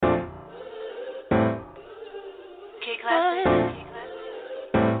Ain't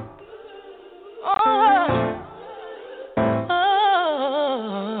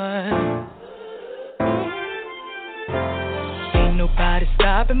nobody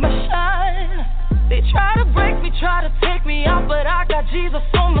stopping my shine. They try to break me, try to take me out, but I got Jesus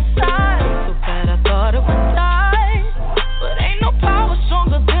on my side. So bad I thought it would die, but ain't no power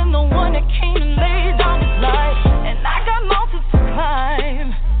stronger than the one that came and laid down his life. And I got mountains to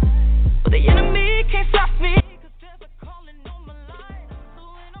climb, but the enemy can't stop me, 'cause there's a calling on my life. So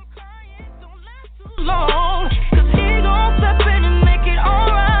when I'm crying, don't last too long, 'cause he gon' step in and make it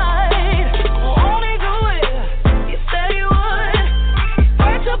alright. Won't he do it? He said he would.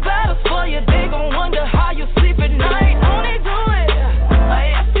 Fight your battles for you, they gon' wonder how you sleep at night. Won't he do it?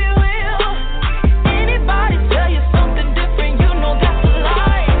 Yes, he will. Anybody tell you something different, you know that's a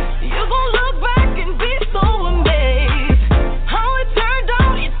lie. You gon' look back and be so amazed. How it turned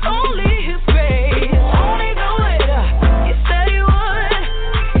out, it's only his grace. Won't he do it? He said he would.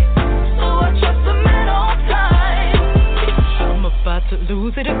 So I trust him at all times. I'm about to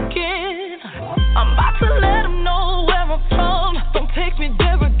lose it again. I'm about to let him know where I'm from. Don't take me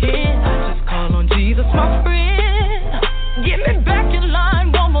there again. I just call on Jesus, my friend. Get me back in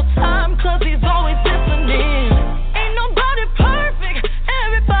line one more time, 'cause he's always listening. Ain't nobody perfect,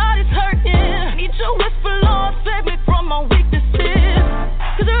 everybody's hurting. Need your whisper, Lord, save me from my weaknesses,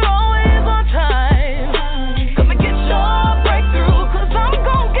 'cause you're always on time. Come and get your breakthrough, 'cause I'm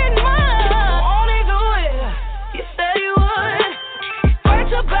gon' get mine. Won't he do it? He said he would. Fight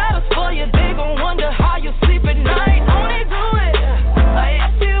your battles for you, they gon' wonder how you sleep at night. Won't he do it?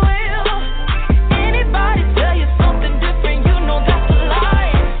 Yes, he will. Anybody tell you something different, you know that's a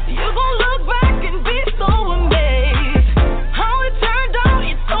lie. You gon' look back and be so amazed. How it turned out,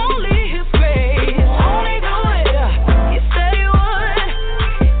 it's only his grace. Won't he do it? He said he would.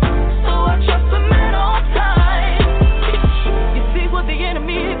 So I trust him at all times. You see what the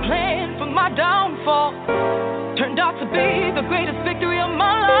enemy planned for my downfall turned out to be the greatest victory of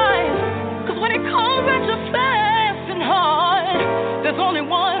my life. 'Cause when it comes at you fast and hard, there's only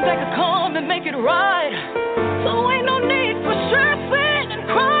one that can come and make it right. So ain't no need for stressing and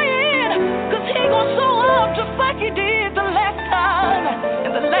crying, 'cause he gon' show up just like he did the last time.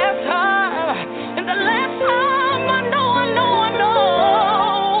 And the last time, and the last time, I know.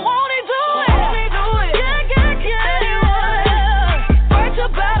 Won't he do it? Won't he do it? Yeah. He would. Fight your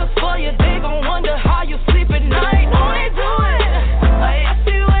battles for you, they gon' wonder how you sleep at night. Won't he do it? Yes,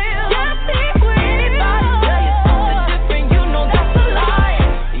 he will. Yes, he will. Anybody tell you something different, you know that's a lie.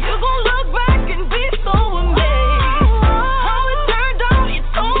 You gon' look back and be so amazed. How it turned out,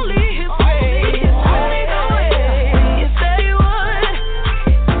 it's only his grace. Won't he do it? He said he would.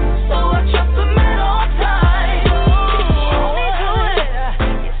 So I trust him at all times. Won't he do it?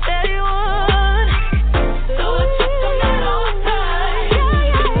 He said he would. So I trust him at all times.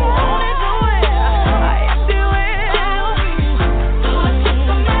 Won't he do it? Yes, he will. So I trust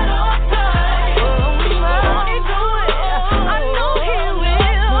him at all times. Won't he do it? I know he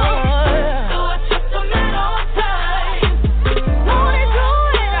will. So I trust him at all times. Won't he do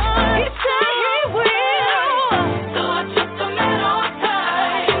it? He said he will. So I trust him at all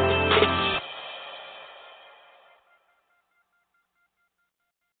times.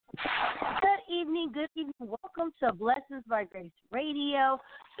 Good evening, good evening. Welcome to Blessings by Grace Radio.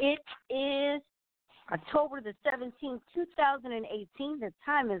 It is October the 17th, 2018. The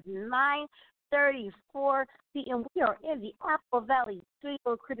time is 9:34 p.m. We are in the Apple Valley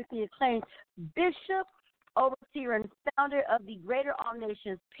Studio, critically acclaimed Bishop, overseer, and founder of the Greater All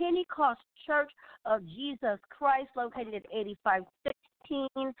Nations Pentecost Church of Jesus Christ, located at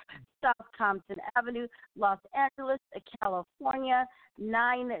 8516 South Compton Avenue, Los Angeles, California,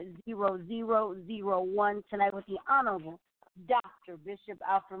 90001. Tonight with the Honorable Dr. Bishop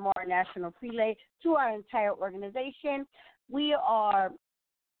Alfred Moore, National Prelate, to our entire organization. We are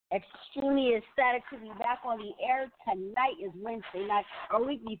extremely ecstatic to be back on the air. Tonight is Wednesday night, our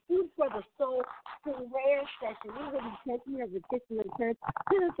weekly Food for the Soul prayer session. We will be taking a petition and church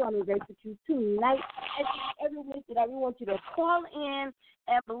to the throne of grace with you tonight. And every Wednesday night, we want you to call in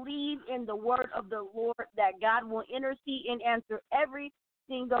and believe in the word of the Lord, that God will intercede and answer every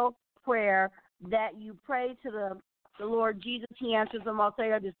single prayer that you pray to the Lord Jesus. He answers them all. So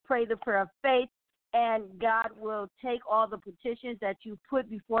you just pray the prayer of faith, and God will take all the petitions that you put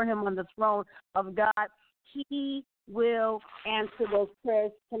before him on the throne of God. He will answer those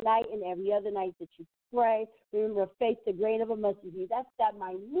prayers tonight and every other night that you pray. Remember, faith, the grain of a mustard seed. That's that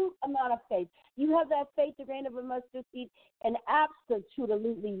minute amount of faith. You have that faith, the grain of a mustard seed, and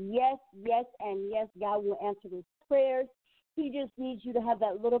absolutely yes, and yes, God will answer those prayers. He just needs you to have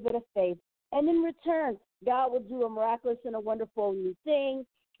that little bit of faith And in return, God will do a miraculous and a wonderful new thing,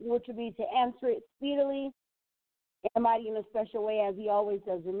 which will be to answer it speedily and mighty in a special way, as he always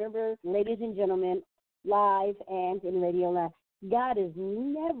does. Remember, ladies and gentlemen, live and in radio land, God is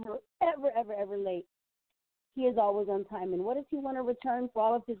never, ever, ever, ever late. He is always on time. And what does he want to return for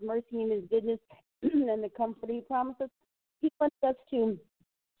all of his mercy and his goodness and the comfort he promises? He wants us to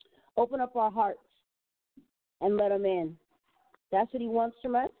open up our hearts and let him in. That's what he wants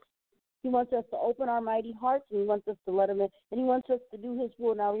from us. He wants us to open our mighty hearts, and he wants us to let him in, and he wants us to do his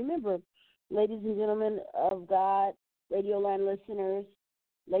will. Now, remember, ladies and gentlemen of God, Radio Land listeners,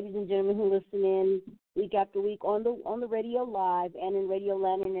 ladies and gentlemen who listen in week after week on the radio live and in Radio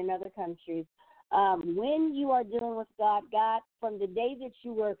Land and in other countries, when you are dealing with God, from the day that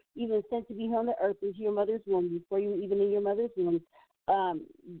you were even sent to be here on the earth into your mother's womb, before you were even in your mother's womb,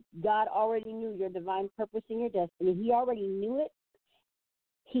 God already knew your divine purpose and your destiny. He already knew it.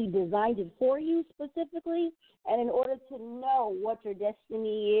 He designed it for you specifically, and in order to know what your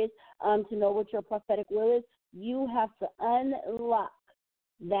destiny is, to know what your prophetic will is, you have to unlock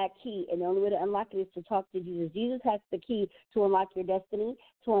that key, and the only way to unlock it is to talk to Jesus. Jesus has the key to unlock your destiny,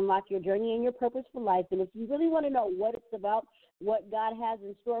 to unlock your journey and your purpose for life, and if you really want to know what it's about, what God has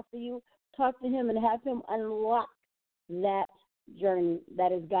in store for you, talk to him and have him unlock that journey.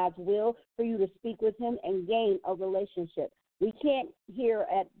 That is God's will for you to speak with him and gain a relationship. We can't here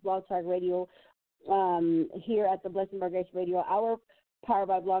at Blog Talk Radio, here at the Blessing by Grace Radio Hour, powered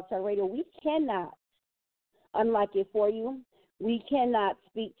by Blog Talk Radio, we cannot unlock it for you. We cannot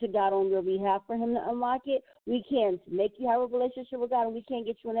speak to God on your behalf for him to unlock it. We can't make you have a relationship with God, and we can't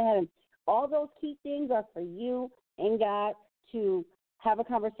get you into heaven. All those key things are for you and God to have a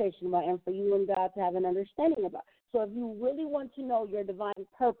conversation about, and for you and God to have an understanding about. So if you really want to know your divine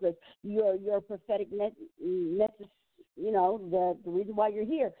purpose, your prophetic the reason why you're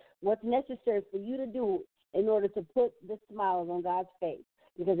here, what's necessary for you to do in order to put the smiles on God's face.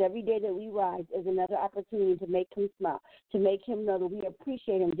 Because every day that we rise is another opportunity to make him smile, to make him know that we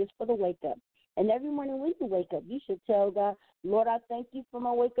appreciate him just for the wake up. And every morning when you wake up, you should tell God, Lord, I thank you for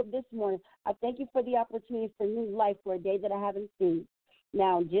my wake up this morning. I thank you for the opportunity for new life for a day that I haven't seen.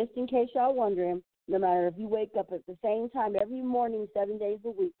 Now, just in case y'all wondering, no matter if you wake up at the same time every morning, 7 days a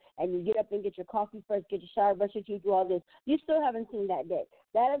week, and you get up and get your coffee first, get your shower, brush your teeth, do all this, you still haven't seen that day.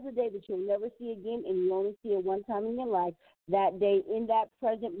 That is a day that you'll never see again, and you only see it one time in your life, that day in that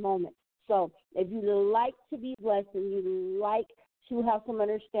present moment. So if you like to be blessed and you like to have some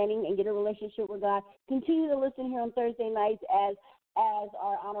understanding and get a relationship with God, continue to listen here on Thursday nights as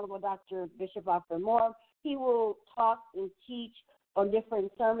our Honorable Dr. Bishop Alfred Moore. He will talk and teach on different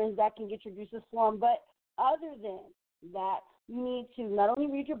sermons that can get your juices flowing. But other than that, you need to not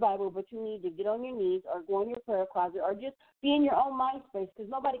only read your Bible, but you need to get on your knees or go in your prayer closet or just be in your own mind space, because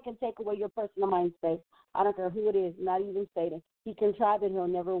nobody can take away your personal mind space. I don't care who it is, not even Satan. He can try, but he'll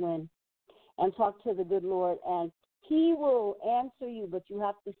never win. And talk to the good Lord, and he will answer you, but you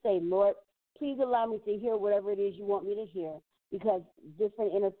have to say, Lord, please allow me to hear whatever it is you want me to hear, because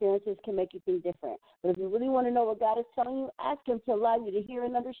different interferences can make you think different. But if you really want to know what God is telling you, ask him to allow you to hear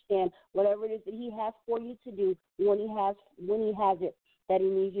and understand whatever it is that he has for you to do when he has it, that he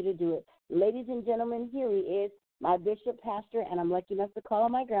needs you to do it. Ladies and gentlemen, here he is, my bishop, pastor, and I'm lucky enough to call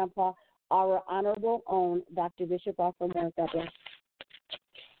him my grandpa, our honorable own Dr. Bishop Alfred Moore. God bless.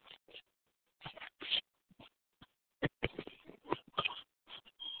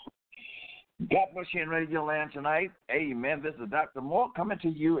 God bless you in Radio Land tonight. Amen. This is Dr. Moore coming to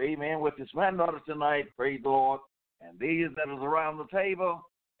you, amen, with his granddaughter tonight. Praise the Lord. And these that is around the table,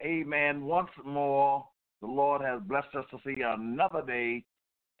 amen, once more, the Lord has blessed us to see another day.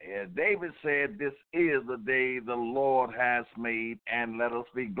 David said, this is the day the Lord has made, and let us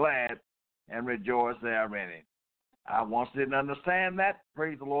be glad and rejoice therein. I once didn't understand that,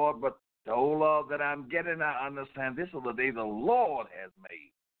 praise the Lord, but the whole love that I'm getting, I understand this is the day the Lord has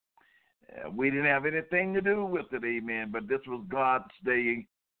made. We didn't have anything to do with it, amen, but this was God's day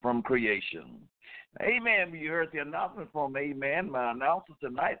from creation. Amen. You heard the announcement from, amen, my announcer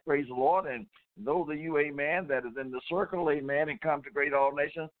tonight, praise the Lord, and those of you, amen, that is in the circle, amen, and come to great all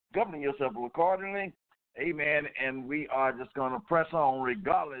nations, govern yourself accordingly, amen, and we are just going to press on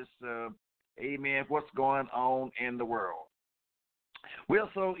regardless, amen, what's going on in the world. We're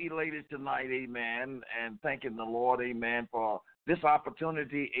so elated tonight, amen, and thanking the Lord, amen, for this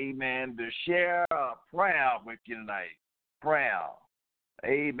opportunity, amen, to share a prayer with you tonight. Prayer.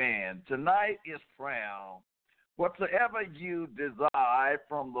 Amen. Tonight is prayer. Whatsoever you desire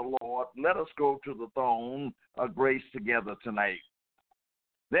from the Lord, let us go to the throne of grace together tonight.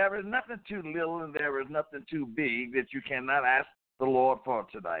 There is nothing too little and there is nothing too big that you cannot ask the Lord for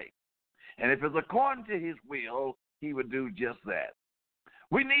tonight. And if it's according to his will, he would do just that.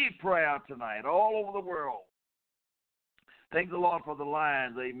 We need prayer tonight all over the world. Thank the Lord for the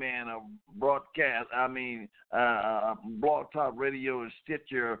lines, amen, of broadcast, Blog Talk Radio and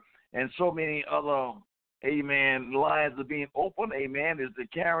Stitcher and so many other, amen, lines are being opened, amen, is to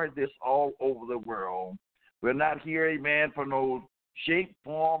carry this all over the world. We're not here, amen, for no shape,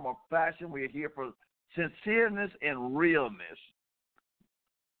 form, or fashion. We're here for sincereness and realness.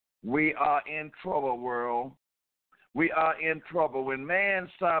 We are in trouble, world. We are in trouble. When man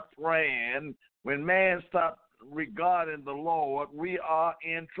stops praying, when man stops regarding the Lord, we are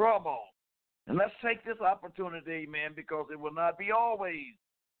in trouble. And let's take this opportunity, amen, because it will not be always,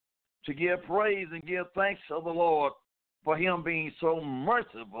 to give praise and give thanks to the Lord for him being so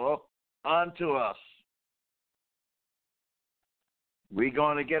merciful unto us. We're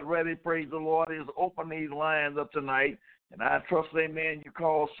going to get ready, praise the Lord, is open these lines up tonight. And I trust, amen, you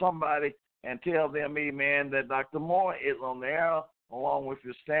call somebody and tell them, amen, that Dr. Moore is on there along with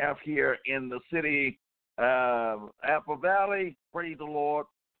his staff here in the city Apple Valley, praise the Lord,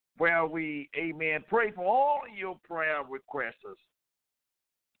 where we, amen, pray for all of your prayer requests.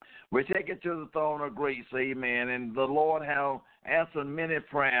 We take it to the throne of grace, amen, and the Lord has answered many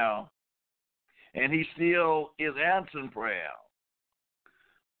prayers, and he still is answering prayer.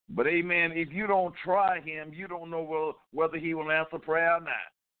 But, amen, if you don't try him, you don't know whether he will answer prayer or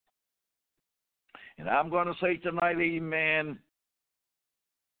not. And I'm going to say tonight, amen,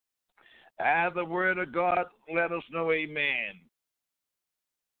 as the word of God let us know, amen.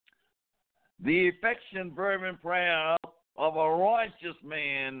 The effectual fervent prayer of a righteous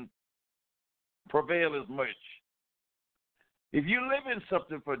man prevails much. If you live in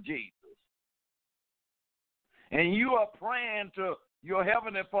something for Jesus, and you are praying to your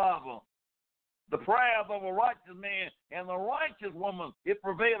heavenly Father, the prayers of a righteous man and the righteous woman, it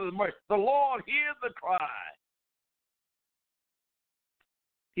prevails much. The Lord hears the cry.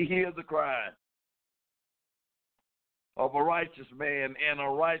 He hears the cry of a righteous man and a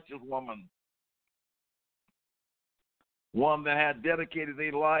righteous woman, one that had dedicated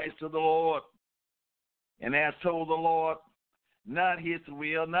their lives to the Lord and has told the Lord, not his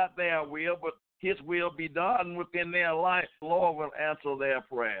will, not their will, but his will be done within their life. The Lord will answer their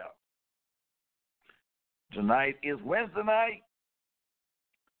prayer. Tonight is Wednesday night.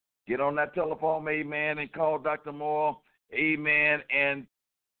 Get on that telephone, amen, and call Dr. Moore, amen, and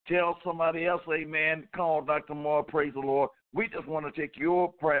tell somebody else, amen, call Dr. Moore, praise the Lord. We just want to take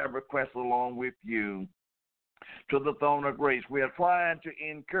your prayer request along with you to the throne of grace. We are trying to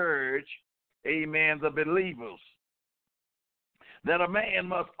encourage, amen, the believers that a man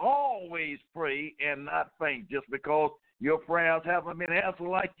must always pray and not faint just because your prayers haven't been answered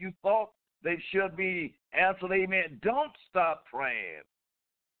like you thought they should be answered, amen. Don't stop praying.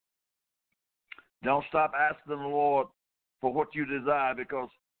 Don't stop asking the Lord for what you desire because,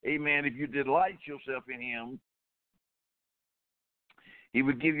 amen, if you delight yourself in him, he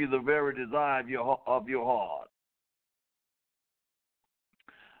would give you the very desire of your heart.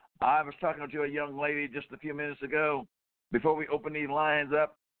 I was talking to a young lady just a few minutes ago before we open these lines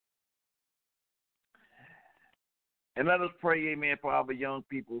up. And let us pray, amen, for our young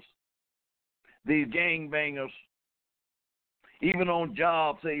peoples, these gangbangers, even on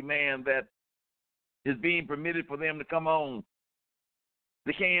jobs, amen, that is being permitted for them to come on.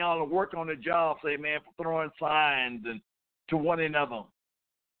 They can't all work on the jobs, amen, for throwing signs and to one another.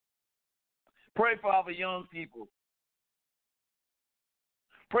 Pray for our young people.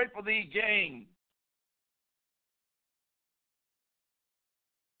 Pray for these gangs.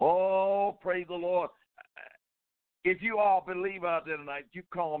 Oh, praise the Lord. If you are a believer out there tonight, you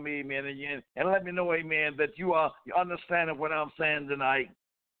call me, amen, and let me know, amen, that you understand what I'm saying tonight.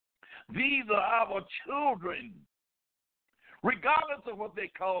 These are our children, regardless of what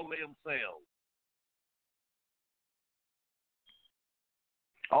they call themselves.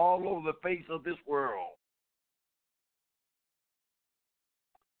 All over the face of this world.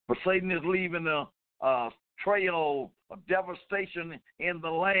 But Satan is leaving a trail of devastation in the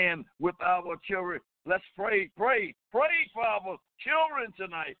land with our children. Let's pray for our children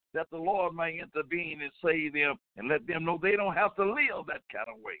tonight that the Lord may intervene and save them and let them know they don't have to live that kind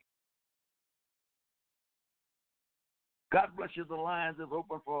of way. God bless you. The lines is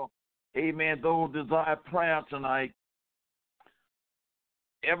open for, amen, those desire prayer tonight.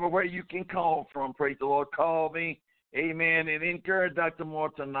 Everywhere you can call from, praise the Lord, call me, amen, and encourage Dr. Moore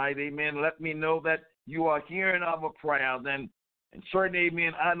tonight, amen. Let me know that you are hearing our prayers, and certainly,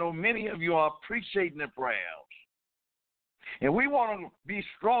 amen, I know many of you are appreciating the prayers. And we want to be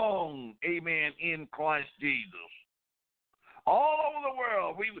strong, amen, in Christ Jesus. all over the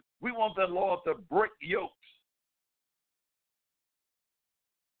world. We want the Lord to break yokes.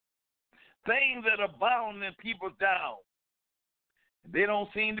 Things that are bounding people down. They don't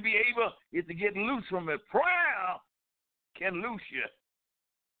seem to be able to get loose from it. Prayer can loose you.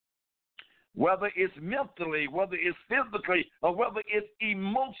 Whether it's mentally, whether it's physically, or whether it's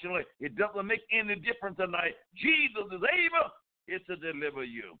emotionally, it doesn't make any difference tonight. Jesus is able to deliver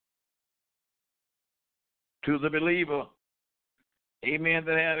you. To the believer, amen,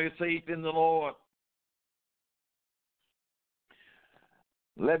 that has faith in the Lord.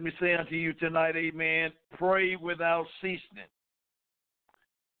 Let me say unto you tonight, amen, pray without ceasing.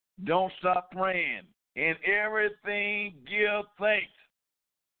 Don't stop praying. In everything give thanks.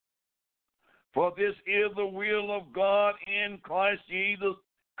 For this is the will of God in Christ Jesus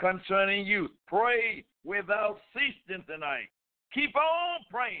concerning you. Pray without ceasing tonight. Keep on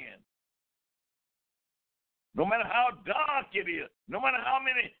praying. No matter how dark it is, no matter how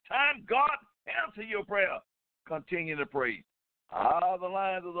many times God answers your prayer, continue to pray. The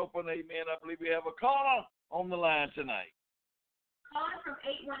lines is open, amen. I believe we have a caller on the line tonight. Caller from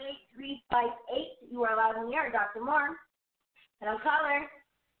 818-358. You are live on the air, Dr. Moore. Hello, caller.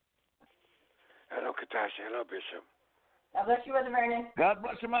 Hello, Katasha. Hello, Bishop. God bless you, Brother Vernon. God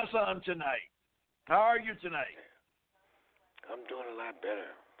bless you, my son, tonight. How are you tonight? I'm doing a lot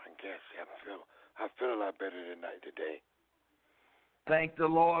better, I guess. I feel a lot better tonight today. Thank the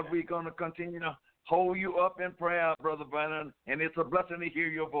Lord. We're going to continue to hold you up in prayer, Brother Vernon, and it's a blessing to hear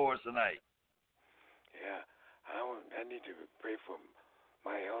your voice tonight. Yeah, I need to pray for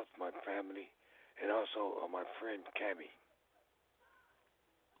my health, my family, and also my friend, Cammie.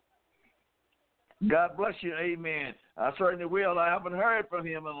 God bless you, amen. I certainly will. I haven't heard from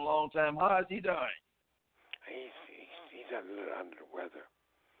him in a long time. How is he doing? He's a little under the weather,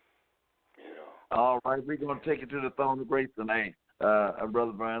 you know. All right, we're going to take it to the throne of grace tonight,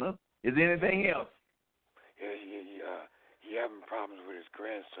 Brother Vernon. Is there anything else? Yeah, he having problems with his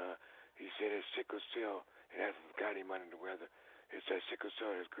grandson. He said his sickle cell, and that's what got him under the weather. It's that sickle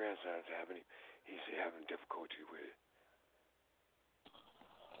cell his grandson is having. He's having difficulty with it.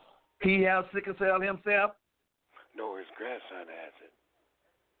 He has sickle cell himself? No, his grandson has it.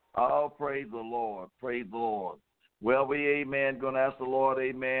 Oh, praise the Lord. Praise the Lord. Well, we, amen, going to ask the Lord,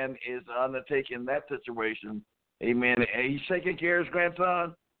 amen, is undertaking that situation. Amen. He's taking care of his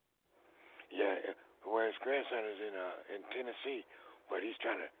grandson? Yeah, well, his grandson is in Tennessee, but he's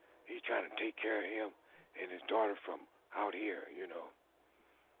trying to take care of him and his daughter from out here, you know.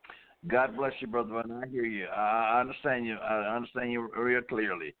 God bless you, Brother Vernon. I hear you. I understand you. I understand you real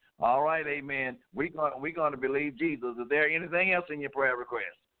clearly. All right, amen. We're going to believe Jesus. Is there anything else in your prayer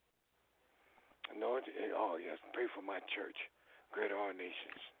request? No, yes, pray for my church, Greater All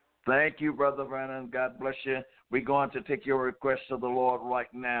Nations. Thank you, Brother Vernon. God bless you. We're going to take your request to the Lord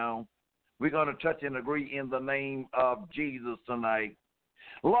right now. We're going to touch and agree in the name of Jesus tonight.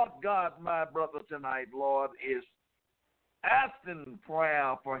 Lord God, my brother tonight, Lord, is asking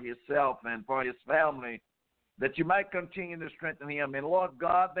prayer for himself and for his family, that you might continue to strengthen him. And Lord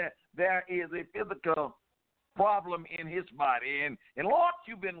God, there is a physical problem in his body. And Lord,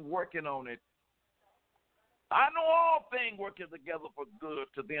 you've been working on it. I know all things working together for good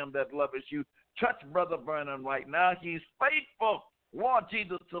to them that love us. You touch Brother Vernon right now. He's faithful, Lord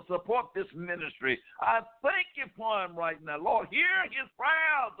Jesus, to support this ministry. I thank you for him right now. Lord, hear his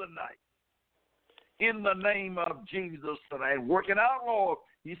prayers tonight. In the name of Jesus tonight. Working out, Lord.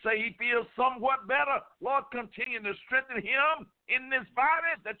 He say he feels somewhat better. Lord, continue to strengthen him in this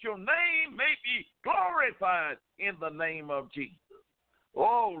body, that your name may be glorified in the name of Jesus.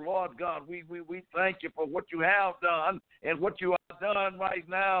 Oh, Lord God, we thank you for what you have done and what you have done right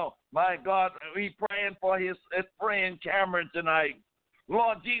now. My God, we praying for his friend Cameron tonight.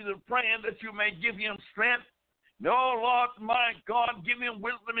 Lord Jesus, praying that you may give him strength. No, Lord, my God, give him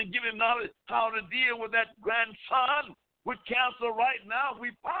wisdom and give him knowledge how to deal with that grandson with cancer right now.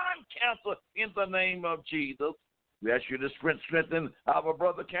 We bind cancer in the name of Jesus. We ask you to strengthen our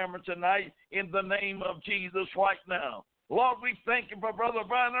brother Cameron tonight in the name of Jesus right now. Lord, we thank you for Brother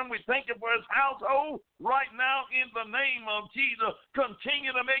Vernon. We thank you for his household right now in the name of Jesus.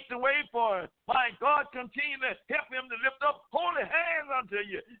 Continue to make the way for him. My God, continue to help him to lift up holy hands unto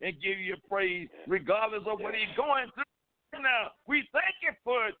you and give you praise regardless of what he's going through. Now, we thank you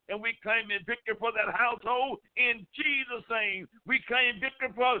for it, and we claim the victory for that household in Jesus' name. We claim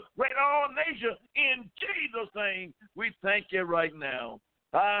victory for Great All Nation in Jesus' name. We thank you right now.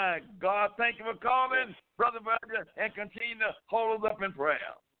 Hi, God, thank you for calling, Brother Vernon, and continue to hold us up in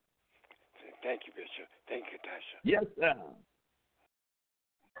prayer. Thank you, Bishop. Thank you, Tasha. Yes, sir.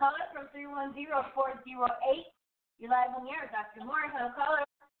 Call it from 310-408. You're live on the air, Dr. Moore. Hello, caller.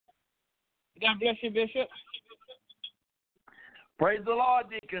 God bless you, Bishop. Praise the Lord,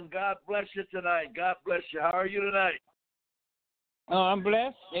 Deacon. God bless you tonight. God bless you. How are you tonight? Oh, I'm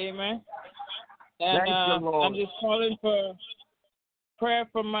blessed. Amen. And Thank you, Lord. I'm just calling for prayer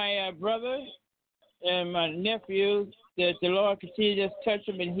for my brother and my nephew, that the Lord continue to just touch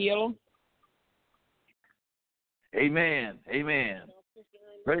them and heal them. Amen. Amen.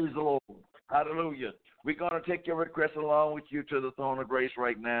 Praise the Lord. Hallelujah. We're going to take your request along with you to the throne of grace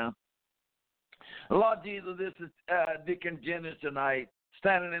right now. Lord Jesus, this is Deacon Jennings tonight,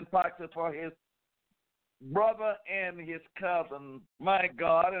 standing in proxy for his brother and his cousin, my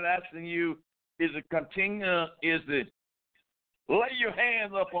God, and asking you is to continue, is to lay your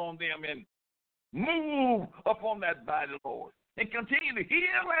hands upon them and move upon that body, Lord, and continue to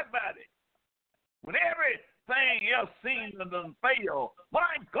heal that body. When everything else seems to fail,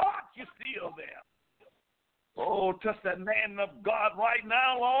 my God, you're still there. Oh, touch that man of God right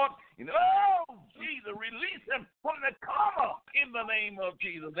now, Lord. And oh, Jesus, release him from the coma in the name of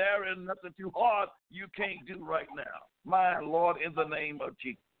Jesus. There is nothing too hard you can't do right now. My Lord, in the name of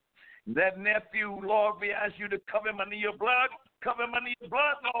Jesus. That nephew, Lord, we ask you to cover him under your blood. Cover him under your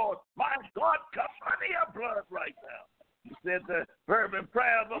blood, Lord. My God, cover him under your blood right now. You said the fervent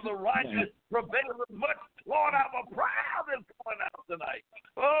prayers of the righteous prevail much. Lord, I have a prayer that's going out tonight.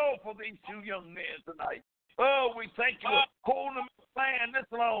 Oh, for these two young men tonight. Oh, we thank you for holding them in the plan this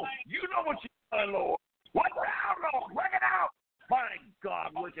long. You know what you've done, Lord. Work it out, Lord. Work it out. My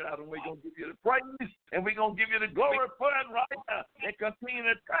God, work it out, and we're going to give you the praise, and we're going to give you the glory for it right now. And continue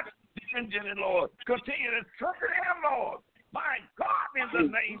to touch Deacon Jenny, Lord. Continue to strengthen him, Lord. My God, in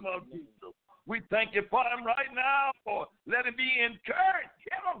the name of Jesus. We thank you for him right now, Lord. Let him be encouraged,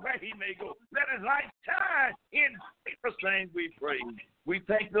 where he may go. Let his light shine. In Jesus' name we pray. We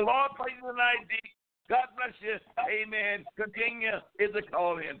thank the Lord for you tonight, Deacon. God bless you. Amen. Continue is a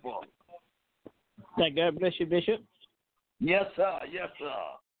call in for. Thank God bless you, Bishop. Yes, sir. Yes,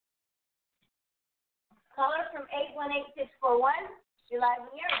 sir. Caller from 818-641. You're live on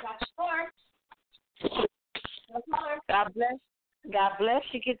the air, Dr. Moore. Hello, caller. God bless. God bless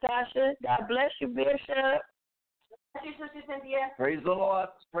you, Katasha. God bless you, Bishop. Bless you, Sister Cynthia. Praise the Lord.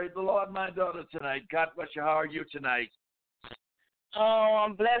 Praise the Lord, my daughter, tonight. God bless you. How are you tonight? Oh,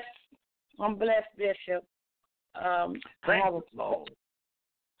 I'm blessed. I'm blessed, Bishop. I have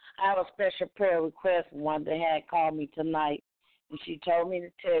a special prayer request. One that had called me tonight, and she told me to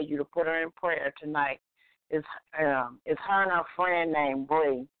tell you to put her in prayer tonight. It's her and her friend named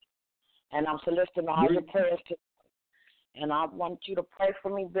Bree, and I'm soliciting all your prayers to. And I want you to pray for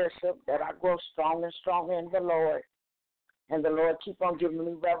me, Bishop, that I grow stronger and stronger in the Lord, and the Lord keep on giving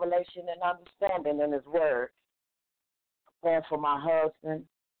me revelation and understanding in His Word. I'm praying for my husband.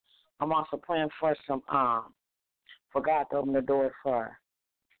 I'm also praying for for God to open the door for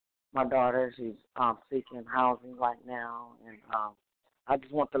my daughter. She's seeking housing right now, and I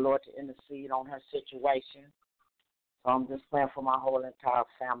just want the Lord to intercede on her situation. So I'm just praying for my whole entire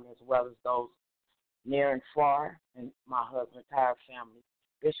family as well as those near and far, and my husband's entire family.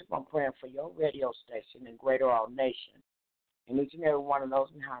 Bishop, I'm praying for your radio station in Greater All Nation, and each and every one of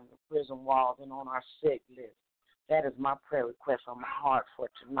those behind the prison walls and on our sick list. That is my prayer request on my heart for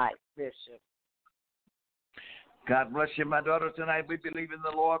tonight, Bishop. God bless you, my daughter, tonight. We believe in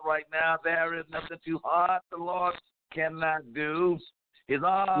the Lord right now. There is nothing too hard the Lord cannot do. His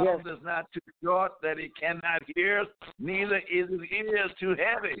arm is not too short that He cannot hear, neither is His ears too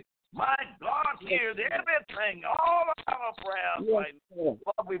heavy. My God hears everything, all of our prayers right now.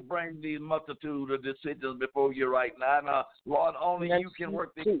 Lord, we bring these multitude of decisions before you right now. Now, Lord, only you can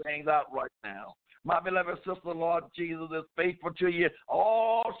work these things out right now. My beloved sister, Lord Jesus, is faithful to you.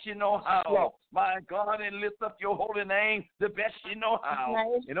 Oh, she know how. My God, and lift up your holy name the best she know how.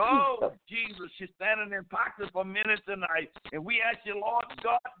 And oh, Jesus, she's standing in practice for minutes tonight. And we ask you, Lord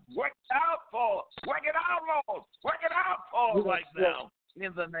God, work it out for her. Work it out, Lord. Work it out for her right now.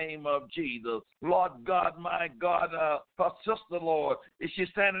 In the name of Jesus. Lord God, my God, her sister, Lord, is she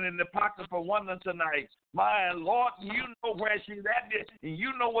standing in the pocket for wonder tonight? My Lord, you know where she's at, and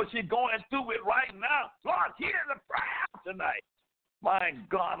you know what she's going through with right now. Lord, hear the prayer tonight. My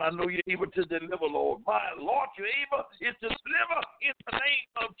God, I know you're able to deliver, Lord. My Lord, you're able is to deliver in the name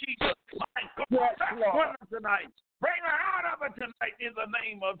of Jesus. My God, that's wonder tonight. Bring her out of it tonight in the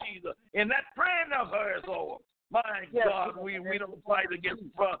name of Jesus. And that friend of hers, Lord. My God, we don't fight against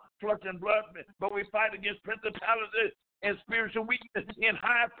flesh and blood, but we fight against principalities and spiritual weakness in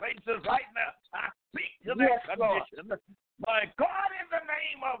high places right now. I speak to that condition. My God, in the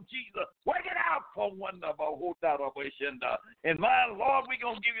name of Jesus, work it out for And my Lord, we're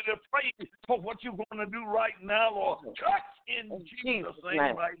going to give you the praise for what you're going to do right now, Lord. Touch in Jesus'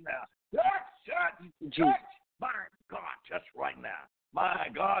 name right now. Touch. My God, touch right now. My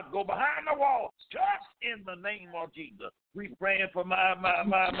God, go behind the wall. Touch in the name of Jesus. We praying for my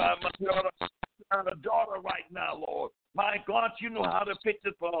daughter right now, Lord. My God, you know how to fix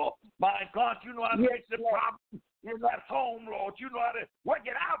it for. My God, you know how to fix the problem in that home, Lord. You know how to work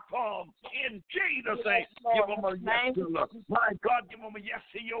it out for them. In Jesus' name, give them a yes to Lord. My God, give them a yes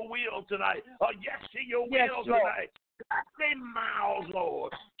to your will tonight. A yes to your will tonight. Touch their mouths,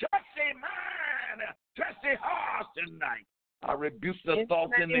 Lord. Touch their mind. Touch their hearts tonight. I rebuke the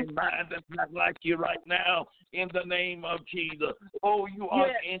thoughts in their mind that's not like you right now in the name of Jesus. Oh, you are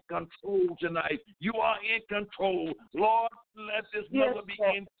in control tonight. You are in control. Lord, let this mother be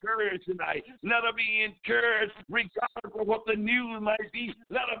encouraged tonight. Let her be encouraged regardless of what the news might be.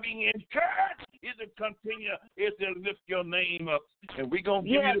 Let her be encouraged is to continue, is to lift your name up. And we're going to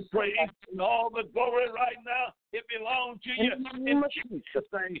give you the praise and all the glory right now. It belongs to you. In Jesus'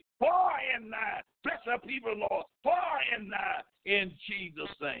 name. Far and nigh. Bless our people, Lord. Far and nigh. In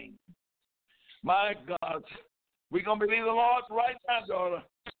Jesus' name. My God. We're going to believe the Lord right now, daughter.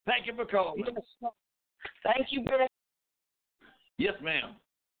 Thank you for calling. Thank you, Bill. Yes, ma'am.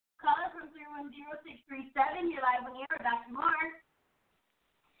 Caller from 310637. You're live on the air. Dr. Moore.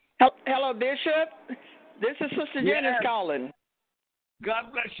 Hello, Bishop. This is Sister Janice calling.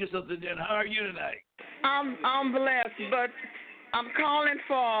 God bless you, Sister Jen. How are you tonight? I'm blessed, but I'm calling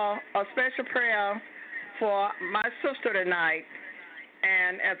for a special prayer for my sister tonight,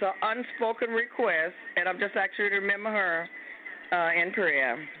 and as an unspoken request, and I'm just actually to remember her in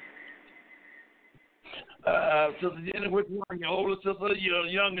prayer. Sister Jenny, which one? Your older sister or your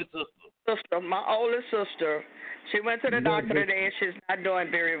youngest sister? Sister, my oldest sister. She went to the doctor today and she's not doing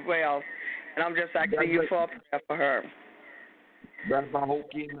very well. And I'm just asking you for a prayer for her. In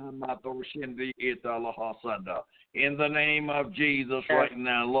the name of Jesus right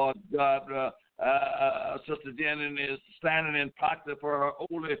now, Lord God, Sister Jenny is standing in pocket for her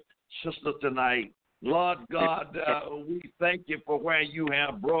older sister tonight. Lord God, we thank you for where you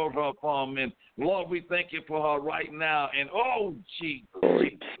have brought her from. And Lord, we thank you for her right now. And oh, Jesus,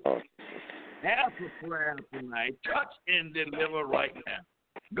 answer prayer tonight. Touch and deliver right now.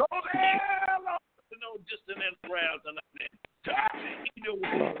 Go there, Lord. No distant in prayer tonight. Touch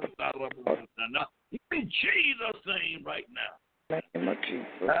in Jesus' name right now.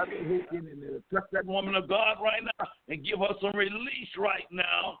 Touch that woman of God right now and give her some release right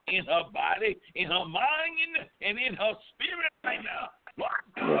now in her body, in her mind, and in her spirit right now. Lord,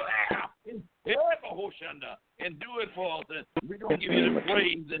 go there and do it for us. And we're going to give you the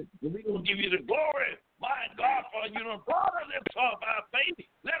praise and we're going to give you the glory. My God, for you know, brought her this far by faith.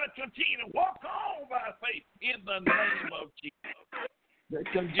 Let her continue to walk on by faith in the name of Jesus. The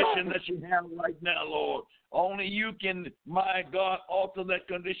condition that you have right now, Lord. Only you can, my God, alter that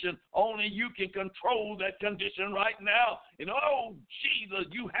condition. Only you can control that condition right now. And oh,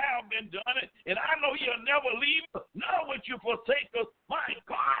 Jesus, you have been done it. And I know you'll never leave us, nor would you forsake us. My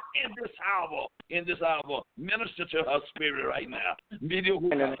God, in this hour, minister to her spirit right now.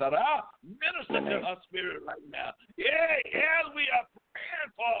 Minister to her spirit right now. Yeah, as we are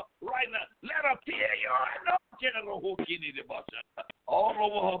praying for right now, let her feel your anointing all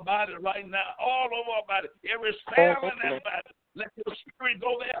over her body right now, all over her body, every cell in that body. Let your spirit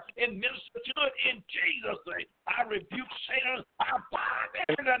go there and minister to it in Jesus' name. I rebuke Satan. I bind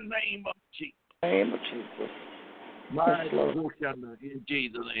it in the name of Jesus. Name of Jesus. My Lord, in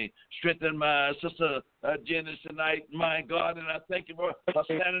Jesus' name. Strengthen my sister Janice tonight, my God, and I thank you for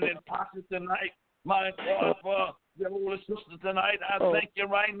standing in pocket tonight. My God, for the older sister tonight, I thank you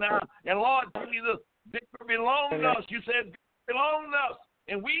right now. And Lord Jesus, victory belongs to us. You said victory belongs to us.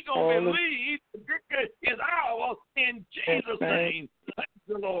 And we going to believe the victory is ours in Jesus' name. Thank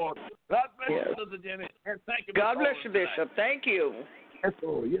you, Lord. God bless you, Sister Jenny. And thank you. God bless you, Bishop. Thank you. Yes,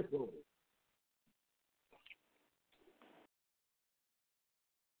 Lord. Yes, Lord.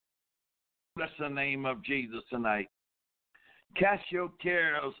 Bless the name of Jesus tonight. Cast your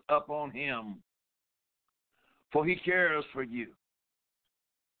cares upon him, for he cares for you.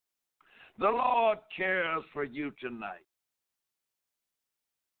 The Lord cares for you tonight.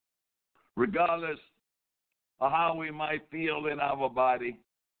 Regardless of how we might feel in our body,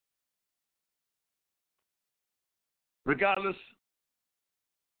 regardless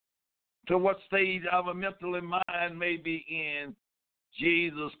to what stage our mental and mind may be in,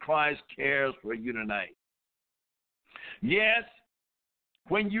 Jesus Christ cares for you tonight. Yes,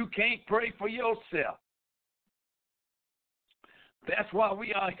 when you can't pray for yourself, that's why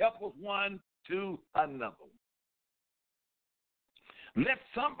we are helpless one to another. Let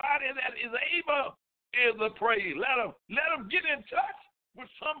somebody that is able to pray. Let them get in touch with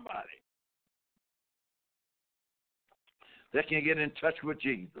somebody that can get in touch with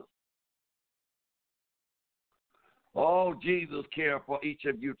Jesus. Oh, Jesus cares for each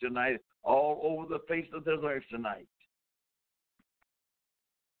of you tonight, all over the face of this earth tonight.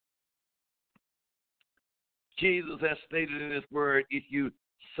 Jesus has stated in his word, if you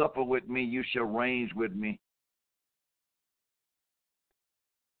suffer with me, you shall reign with me.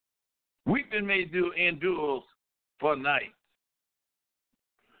 Weeping may endure for a night,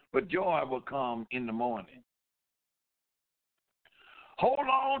 but joy will come in the morning. Hold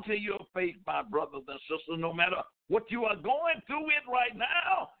on to your faith, my brothers and sisters, no matter what you are going through it right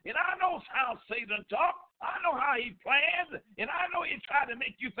now. And I know how Satan talks. I know how he plans. And I know he tried to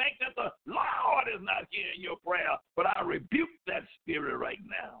make you think that the Lord is not hearing your prayer. But I rebuke that spirit right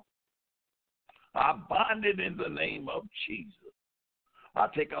now. I bind it in the name of Jesus. I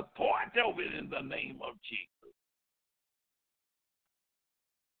take authority over it in the name of Jesus.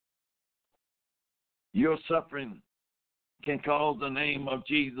 Your suffering can cause the name of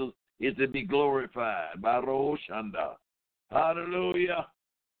Jesus is to be glorified by Roshanda. Hallelujah.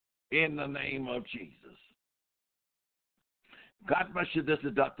 In the name of Jesus. God bless you. This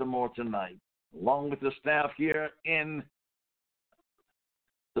is Dr. Moore tonight, along with the staff here in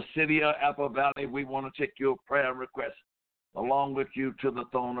the city of Apple Valley. We want to take your prayer request along with you to the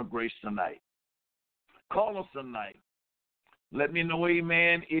throne of grace tonight. Call us tonight. Let me know,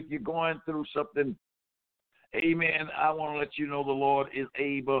 amen, if you're going through something. Amen. I want to let you know the Lord is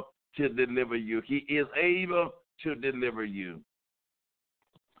able to deliver you. He is able to deliver you.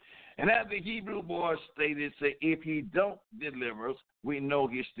 And as the Hebrew boy stated, say, if he don't deliver us, we know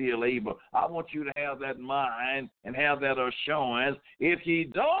he's still able. I want you to have that mind and have that assurance. If he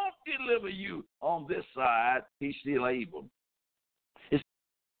don't deliver you on this side, he's still able. He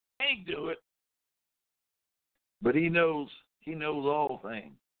can't do it, but he knows all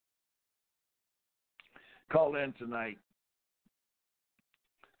things. Call in tonight.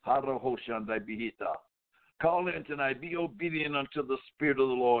 Call in tonight. Be obedient unto the Spirit of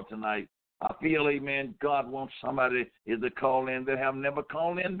the Lord tonight. I feel, amen, God wants somebody to call in that have never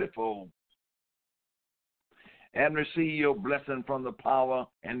called in before. And receive your blessing from the power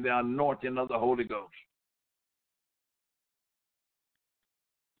and the anointing of the Holy Ghost.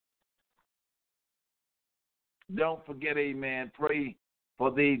 Don't forget, amen, pray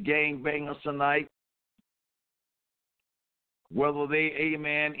for the gangbangers tonight. Whether they,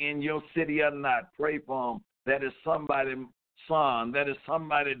 amen, in your city or not, pray for them. That is somebody's son. That is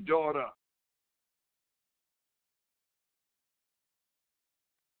somebody's daughter.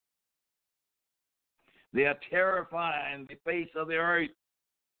 They are terrifying the face of the earth.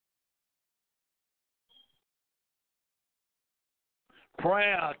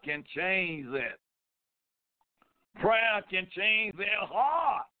 Prayer can change that. Prayer can change their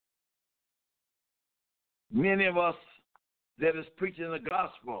heart. Many of us that is preaching the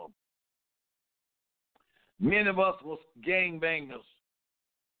gospel, many of us was gangbangers.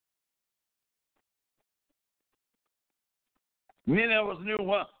 Many of us knew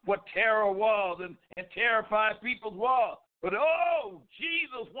what terror was and terrified people was. But, oh,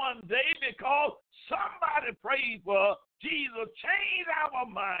 Jesus one day, because somebody prayed for Jesus, changed our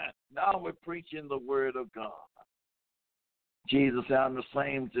mind. Now we're preaching the word of God. Jesus sounds the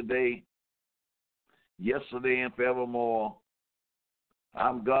same today, yesterday, and forevermore.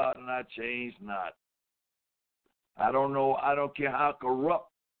 I'm God and I change not. I don't know. I don't care how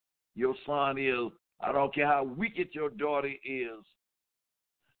corrupt your son is. I don't care how wicked your daughter is.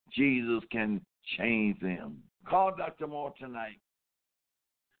 Jesus can change them. Call Dr. Moore tonight.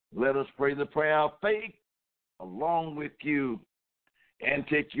 Let us pray the prayer of faith along with you and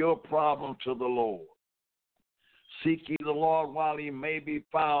take your problem to the Lord. Seek ye the Lord while he may be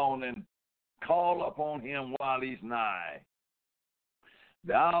found and call upon him while he's nigh.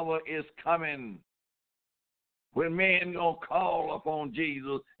 The hour is coming when men going to call upon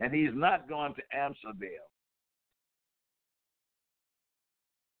Jesus and he's not going to answer them.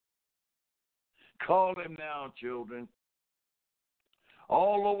 Call him now, children.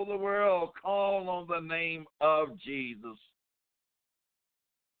 All over the world, call on the name of Jesus.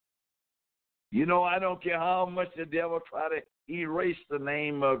 You know, I don't care how much the devil try to erase the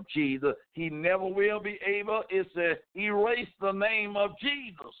name of Jesus. He never will be able to erase the name of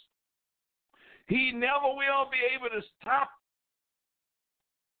Jesus. He never will be able to stop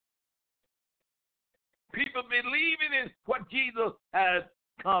people believing in what Jesus has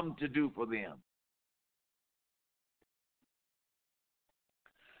come to do for them.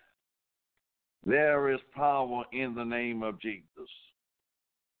 There is power in the name of Jesus.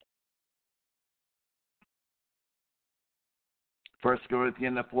 First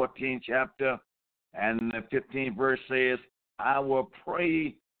Corinthians, the 14th chapter and the 15th verse says, I will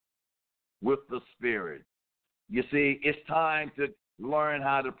pray with the Spirit. You see, it's time to learn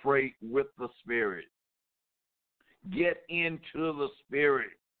how to pray with the Spirit. Get into the Spirit.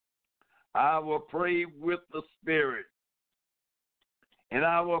 I will pray with the Spirit. And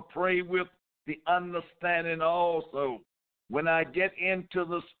I will pray with the understanding also. When I get into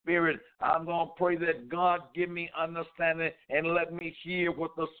the Spirit, I'm going to pray that God give me understanding and let me hear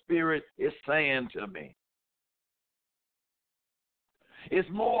what the Spirit is saying to me. It's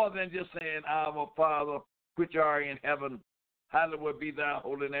more than just saying, Our Father, which art in heaven, hallowed be thy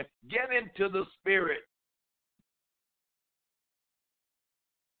holy name. Get into the Spirit.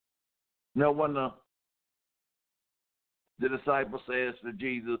 No wonder the disciple says to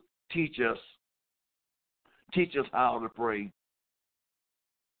Jesus, teach us how to pray.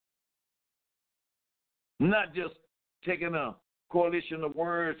 Not just taking a coalition of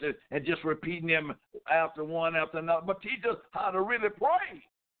words and just repeating them after one after another, but teach us how to really pray.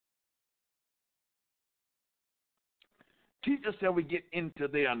 Teach us how we get into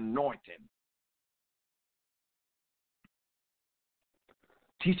the anointing.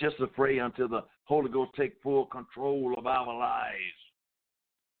 Teach us to pray until the Holy Ghost take full control of our lives.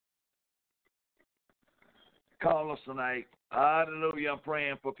 Call us tonight. Hallelujah. I'm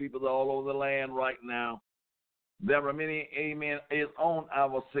praying for people all over the land right now. There are many, amen, is on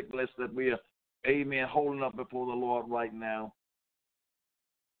our sick list that we are, amen, holding up before the Lord right now.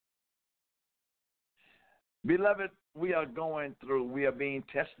 Beloved, we are going through. We are being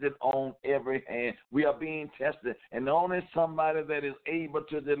tested on every hand. We are being tested. And the only somebody that is able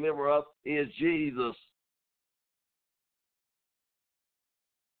to deliver us is Jesus.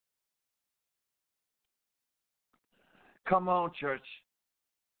 Come on, church.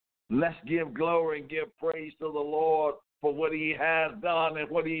 Let's give glory and give praise to the Lord for what he has done and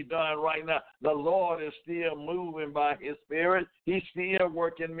what he's done right now. The Lord is still moving by his Spirit. He's still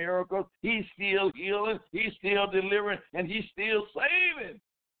working miracles. He's still healing. He's still delivering. And he's still saving.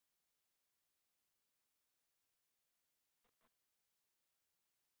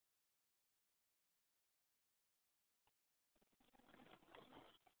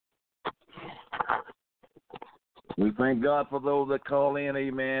 We thank God for those that call in,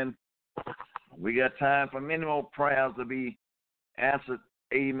 amen. We got time for many more prayers to be answered,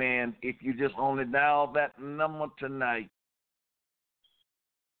 amen. If you just only dial that number tonight,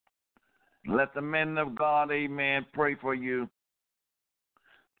 let the men of God, amen, pray for you.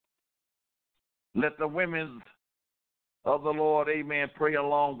 Let the women of the Lord, amen, pray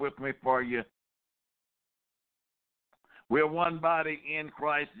along with me for you. We're one body in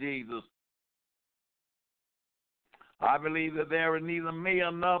Christ Jesus. I believe that there is neither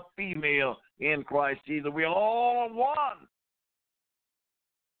male nor female in Christ Jesus. We are all one.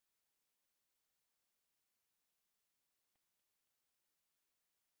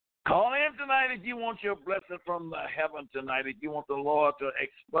 Call in tonight if you want your blessing from the heaven tonight. If you want the Lord to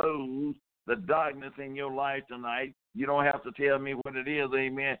expose the darkness in your life tonight, you don't have to tell me what it is,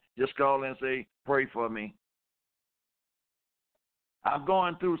 amen. Just call in and say, pray for me. I'm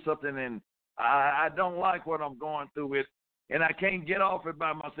going through something and I don't like what I'm going through with, and I can't get off it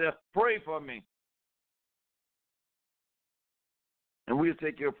by myself. Pray for me. And we'll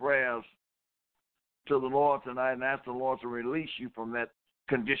take your prayers to the Lord tonight and ask the Lord to release you from that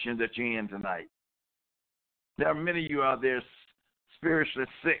condition that you're in tonight. There are many of you out there spiritually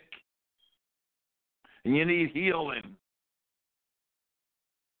sick, and you need healing.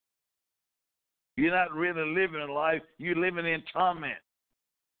 You're not really living in life. You're living in torment.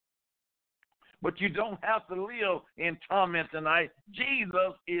 But you don't have to live in torment tonight.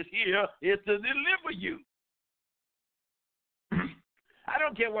 Jesus is here to deliver you. I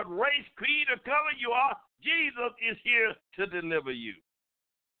don't care what race, creed, or color you are. Jesus is here to deliver you.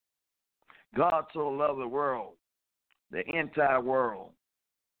 God so loved the world, the entire world,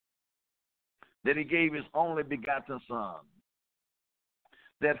 that he gave his only begotten Son,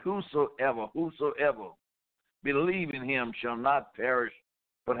 that whosoever believe in him shall not perish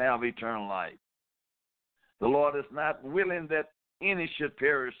but have eternal life. The Lord is not willing that any should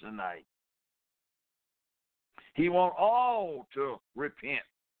perish tonight. He wants all to repent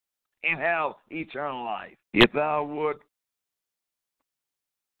and have eternal life. If thou would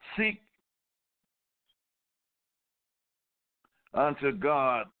seek unto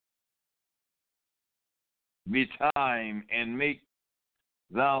God betime and make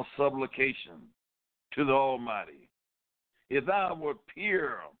thou supplication to the Almighty. If thou would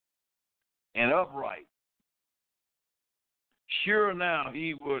peer and upright. Sure now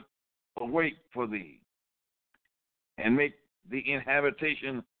he would awake for thee, and make the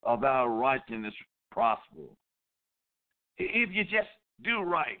inhabitation of thy righteousness prosper. If you just do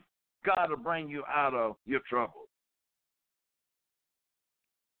right, God will bring you out of your trouble.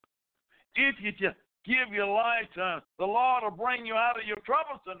 If you just give your life to Him, the Lord will bring you out of your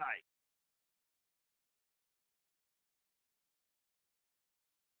troubles tonight.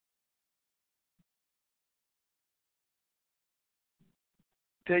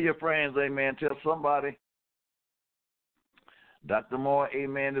 Tell your friends, amen. Tell somebody. Dr. Moore,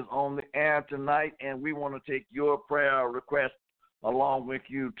 amen, is on the air tonight, and we want to take your prayer request along with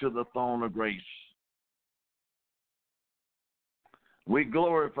you to the throne of grace. We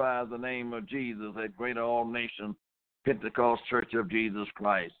glorify the name of Jesus at Greater All Nation Pentecost Church of Jesus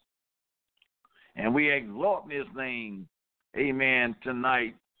Christ. And we exalt His name, amen,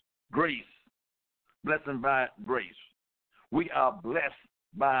 tonight. Grace, blessing by grace. We are blessed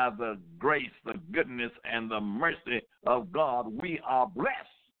by the grace, the goodness, and the mercy of God. We are blessed.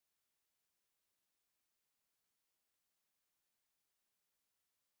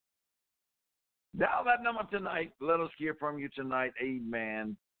 Dial that number tonight. Let us hear from you tonight.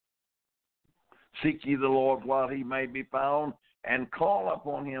 Amen. Seek ye the Lord while He may be found, and call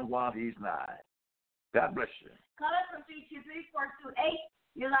upon Him while He's nigh. God bless you. Call us from 323-428.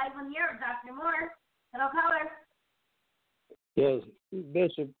 You're live on the air, Dr. Moore. Hello, caller. Yes,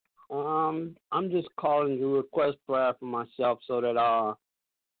 Bishop. I'm just calling to request prayer for myself so that I'll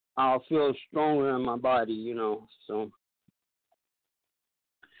feel stronger in my body, you know. So.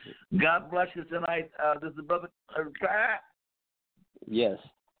 God bless you tonight. This is Brother Clyde. Yes.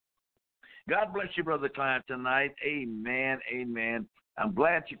 God bless you, Brother Clyde, tonight. Amen. Amen. I'm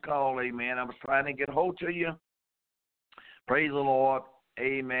glad you called. Amen. I was trying to get hold to you. Praise the Lord.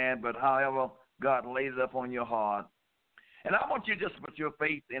 Amen. But however, God laid it up on your heart. And I want you just to put your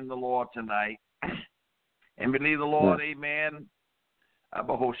faith in the Lord tonight and believe the Lord, amen.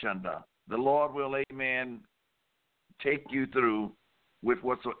 The Lord will, amen, take you through with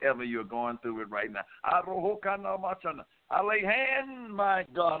whatsoever you're going through it right now. I lay hand, my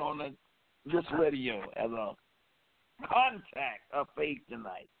God, on this radio as a contact of faith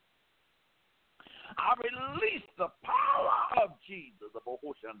tonight. I release the power of Jesus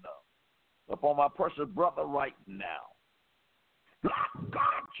upon my precious brother right now.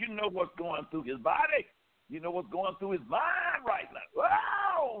 God, you know what's going through his body. You know what's going through his mind right now.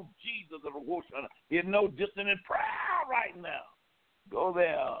 Oh, Jesus, there's no distant in prayer right now. Go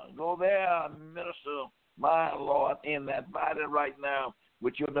there, minister, my Lord, in that body right now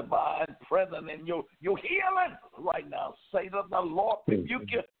with your divine presence and your healing right now. Satan, the Lord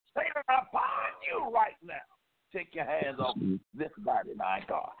rebuke you. Satan, I bind you right now. Take your hands off this body, my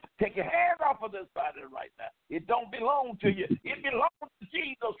God. Take your hands off of this body right now. It don't belong to you. It belongs to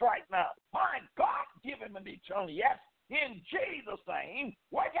Jesus right now. My God, give him an eternal yes. In Jesus' name,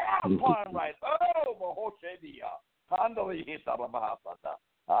 work it out for him right.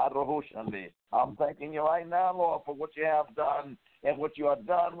 I'm thanking you right now, Lord, for what you have done and what you have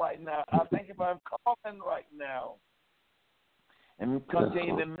done right now. I thank you for him calling right now. And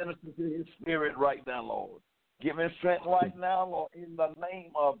continue to minister to his spirit right now, Lord. Give him strength right now, Lord, in the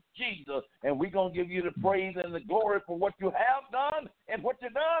name of Jesus. And we're going to give you the praise and the glory for what you have done and what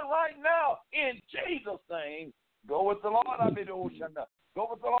you've done right now. In Jesus' name, go with the Lord. Go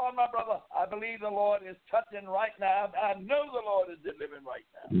with the Lord, my brother. I believe the Lord is touching right now. I know the Lord is delivering right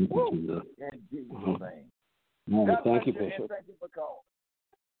now. Woo. In Jesus' name. God thank you, bless you, Bishop. and thank you for calling.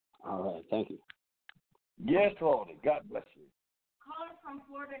 All right, thank you. Yes, Lord. God bless you. Caller from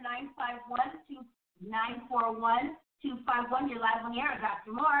Florida, 941-241-251. You're live on the air,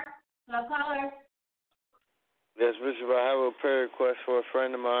 Dr. Moore. Hello, caller. Yes, Bishop, I have a prayer request for a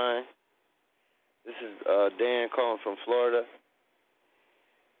friend of mine. This is Dan calling from Florida.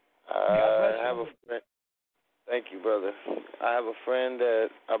 I have a friend. Thank you, brother. I have a friend that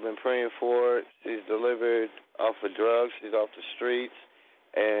I've been praying for. She's delivered off of drugs. She's off the streets,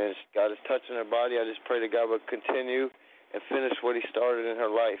 and God is touching her body. I just pray that God will continue and finish what he started in her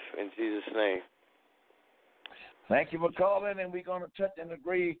life, in Jesus' name. Thank you for calling, and we're going to touch and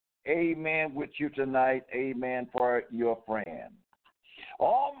agree, amen, with you tonight, amen, for your friend.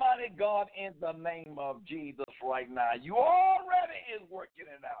 Almighty God, in the name of Jesus right now, you already is working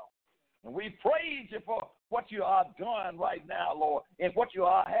it out. And we praise you for what you are doing right now, Lord, and what you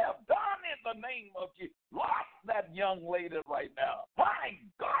have done in the name of Jesus. Lost that young lady right now. My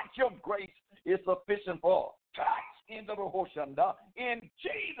God, your grace is sufficient for touch into the Hoshanda. In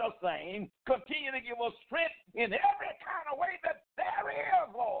Jesus' name, continue to give us strength in every kind of way that there is,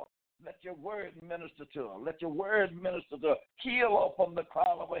 Lord. Let your word minister to her. Let your word minister to her. Heal her from the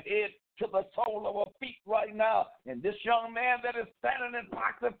crown of her head to the sole of her feet right now. And this young man that is standing in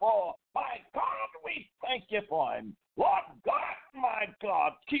proxy for her, my God, we thank you for him. Lord God, my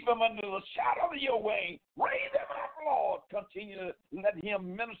God, keep him under the shadow of your wing. Raise him up, Lord. Continue to let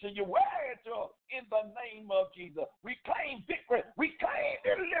him minister your word to her in the name of Jesus. We claim victory. We claim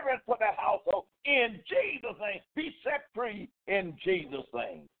deliverance for the household in Jesus' name. Be set free in Jesus'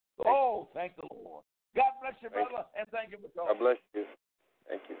 name. Oh, thank the Lord. God bless you, brother, and thank you for calling. God bless you.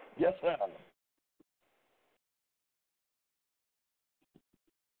 Thank you. Yes, sir.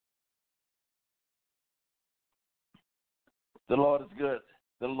 The Lord is good.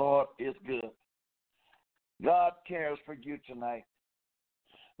 The Lord is good. God cares for you tonight.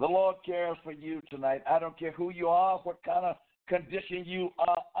 The Lord cares for you tonight. I don't care who you are, what kind of condition you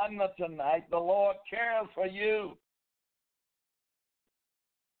are under tonight. The Lord cares for you.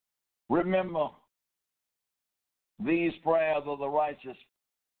 Remember, these prayers of the righteous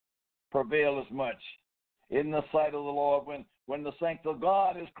prevail as much in the sight of the Lord. When the saints of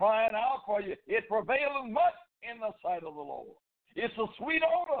God is crying out for you, it prevails as much in the sight of the Lord. It's a sweet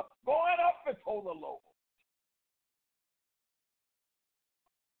odor going up before the Lord.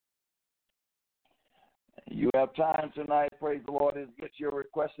 You have time tonight, praise the Lord, to get your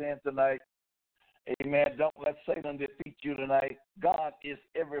request in tonight. Amen. Don't let Satan defeat you tonight. God is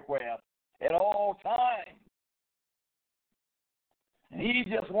everywhere at all times. He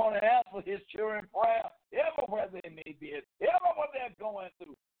just wants to answer his children's prayer everywhere they may be, everywhere they're going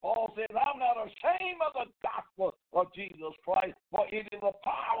through. Paul says, I'm not ashamed of the gospel of Jesus Christ, for it is the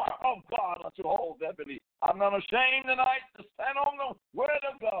power of God unto all that believe. I'm not ashamed tonight to stand on the word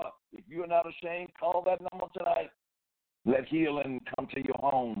of God. If you're not ashamed, call that number tonight. Let healing come to your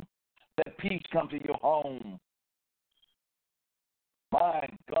home. Let peace come to your home. My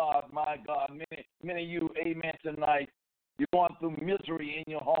God, many of you, amen, tonight, you're going through misery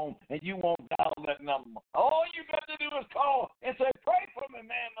in your home, and you won't dial that number. All you got to do is call and say, pray for me,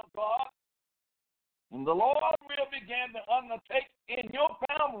 man of God. And the Lord will begin to undertake in your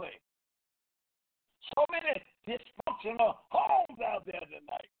family. So many dysfunctional homes out there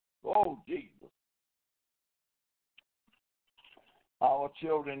tonight. Oh, Jesus. Our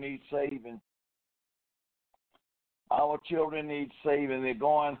children need saving. Our children need saving. They're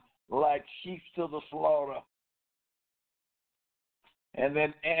going like sheep to the slaughter. And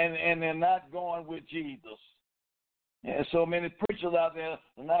they're not going with Jesus. And so many preachers out there are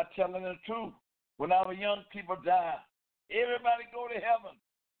not telling the truth. When our young people die, everybody go to heaven.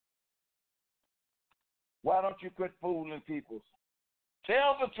 Why don't you quit fooling people?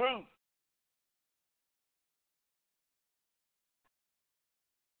 Tell the truth.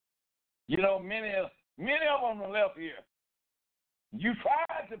 You know, many of them are left here. You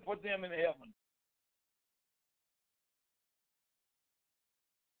tried to put them in heaven.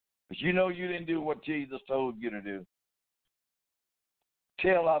 But you know you didn't do what Jesus told you to do.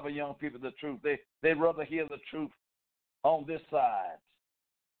 Tell our young people the truth. They'd rather hear the truth on this side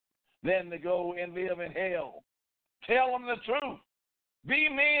than to go and live in hell. Tell them the truth. Be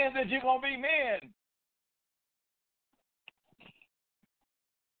men that you're going to be men.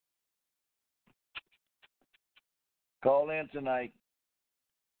 Call in tonight.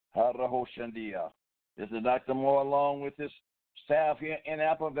 This is Dr. Moore along with his staff here in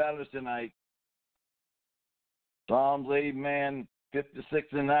Apple Valley tonight. Psalms, amen, 56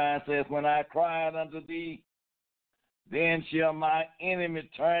 and 9 says, when I cried unto thee, then shall my enemy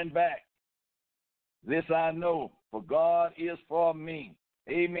turn back. This I know, for God is for me.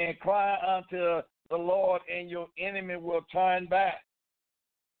 Amen. Cry unto the Lord, and your enemy will turn back.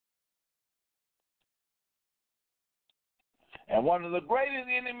 And one of the greatest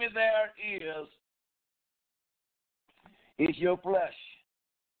enemies there is your flesh.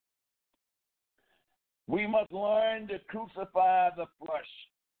 We must learn to crucify the flesh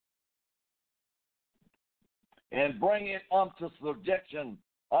and bring it unto subjection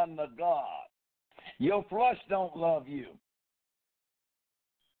under God. Your flesh don't love you.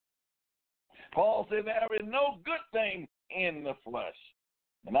 Paul said there is no good thing in the flesh.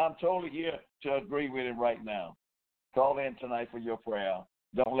 And I'm totally here to agree with him right now. Call in tonight for your prayer.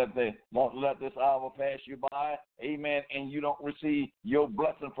 Don't let this hour pass you by. Amen. And you don't receive your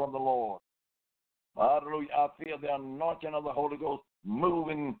blessing from the Lord. Hallelujah. I feel the anointing of the Holy Ghost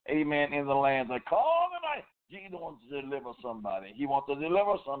moving, amen, in the land. I call tonight. Jesus wants to deliver somebody. He wants to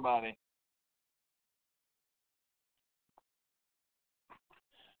deliver somebody.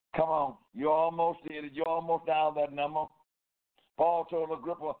 Come on. You almost did it. You almost dialed that number. Paul told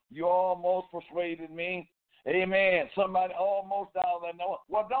Agrippa, you almost persuaded me. Amen. Somebody almost out there. No.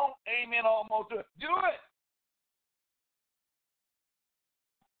 Well, don't, amen, almost do it. Do it.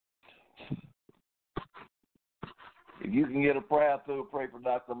 If you can get a prayer through, pray for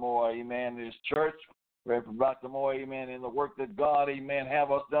Dr. Moore, amen, in his church. Pray for Dr. Moore, amen, in the work that God, amen,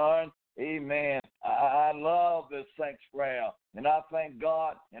 have us done. Amen. I love this thanks prayer. And I thank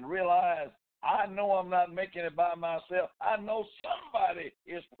God and realize I know I'm not making it by myself. I know somebody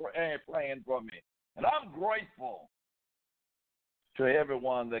is praying for me. And I'm grateful to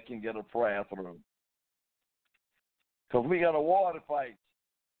everyone that can get a prayer through. Because we got a war to fight.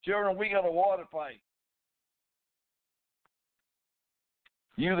 Children, we got a war to fight.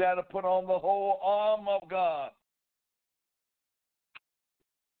 You got to put on the whole arm of God.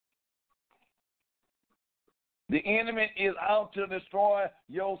 The enemy is out to destroy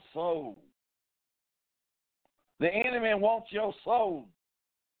your soul. The enemy wants your soul.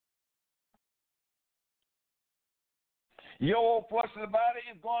 Your old fleshly body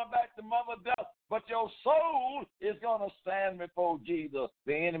is going back to mother death, but your soul is going to stand before Jesus.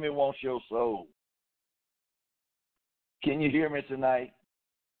 The enemy wants your soul. Can you hear me tonight?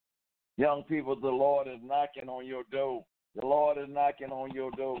 Young people, the Lord is knocking on your door. The Lord is knocking on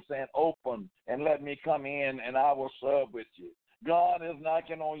your door saying, open and let me come in and I will serve with you. God is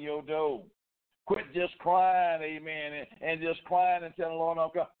knocking on your door. Quit just crying, amen, and just crying and telling the Lord, I'm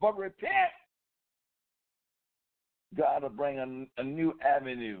coming. But repent. God will bring a new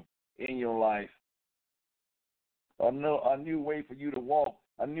avenue in your life. A new way for you to walk.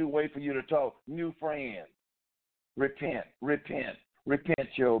 A new way for you to talk. New friends. Repent, repent,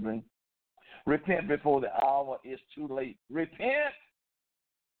 repent, children. Repent before the hour is too late. Repent.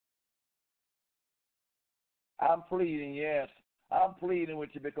 I'm pleading, yes. I'm pleading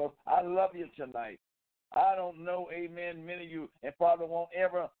with you because I love you tonight. I don't know, amen, many of you, and probably won't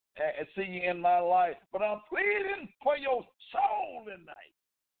ever see you in my life, but I'm pleading for your soul tonight.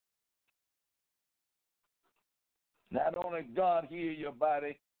 Not only God heal your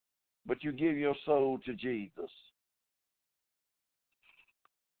body, but you give your soul to Jesus.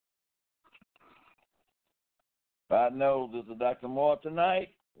 I know this is Dr. Moore tonight,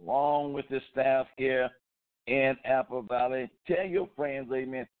 along with his staff here in Apple Valley. Tell your friends,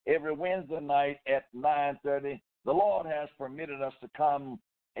 amen, every Wednesday night at 9:30, the Lord has permitted us to come,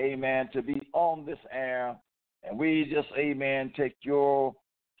 amen, to be on this air, and we just, amen, take your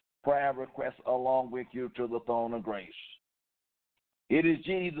prayer requests along with you to the throne of grace. It is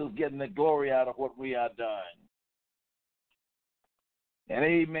Jesus getting the glory out of what we are doing. And,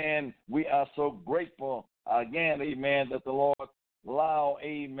 amen, we are so grateful, again, amen, that the Lord allow,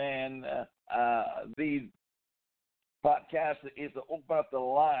 amen, these podcasts is to open up the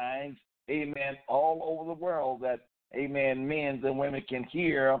lines, amen, all over the world that, amen, men and women can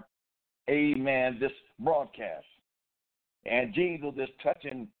hear, amen, this broadcast. And Jesus is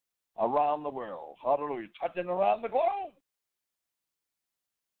touching around the world. Hallelujah. Touching around the globe.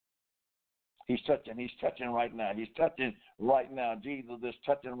 He's touching right now. He's touching right now. Jesus is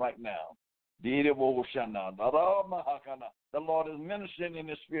touching right now. The Lord is ministering in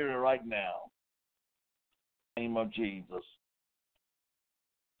the spirit right now. In the name of Jesus.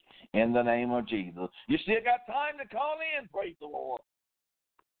 In the name of Jesus. You still got time to call in, praise the Lord.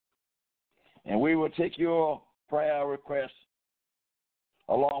 And we will take your prayer requests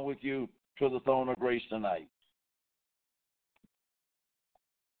along with you to the throne of grace tonight.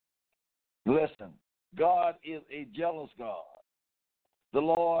 Listen, God is a jealous God.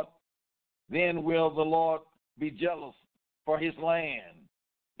 Then will the Lord be jealous for his land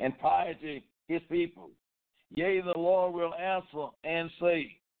and piety his people. Yea, the Lord will answer and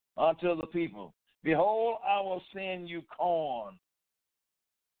say unto the people, behold, I will send you corn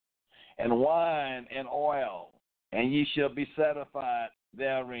and wine and oil, and ye shall be satisfied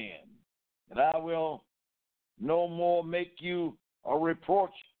therein. And I will no more make you a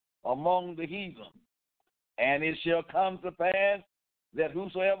reproach among the heathen. And it shall come to pass that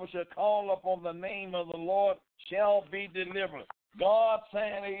whosoever shall call upon the name of the Lord shall be delivered. God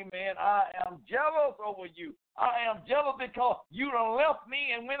saying, amen, I am jealous over you. I am jealous because you done left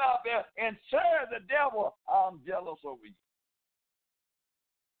me and went out there and served the devil. I'm jealous over you.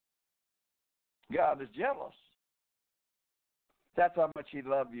 God is jealous. That's how much he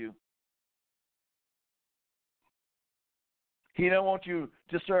loves you. He don't want you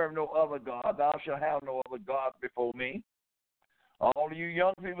to serve no other God. Thou shalt have no other God before me. All of you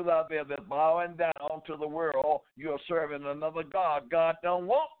young people out there that's bowing down to the world, you're serving another God. God don't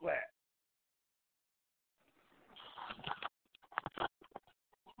want that.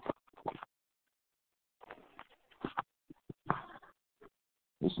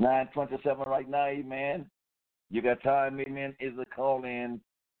 It's 9:27 right now, amen. You got time, amen, is to call in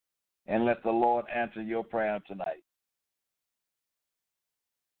and let the Lord answer your prayer tonight.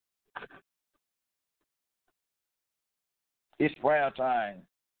 It's prayer time.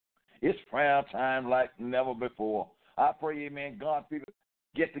 It's prayer time like never before. I pray, amen, God, people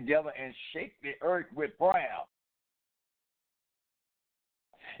get together and shake the earth with prayer.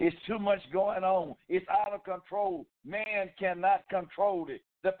 It's too much going on. It's out of control. Man cannot control it.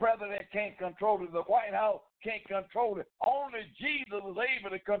 The president can't control it. The White House can't control it. Only Jesus is able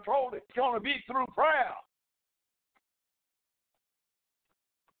to control it. It's going to be through prayer.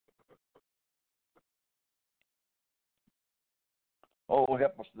 Oh,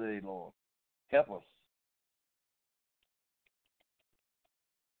 help us today, Lord. Help us.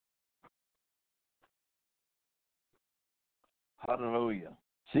 Hallelujah.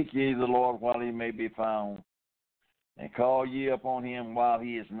 Seek ye the Lord while he may be found, and call ye upon him while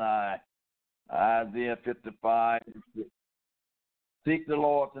he is nigh. Isaiah 55. Seek the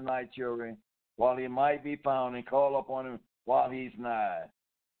Lord tonight, children, while he might be found, and call upon him while he's nigh.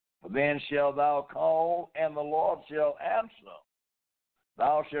 For then shalt thou call, and the Lord shall answer.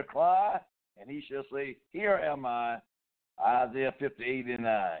 Thou shalt cry, and he shall say, Here am I. Isaiah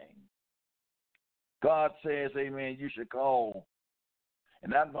 50:89. God says, amen, you should call,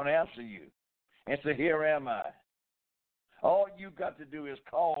 and I'm going to answer you and say, Here am I. All you got to do is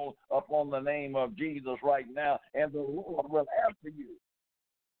call upon the name of Jesus right now, and the Lord will answer you.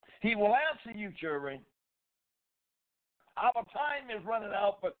 He will answer you, children. Our time is running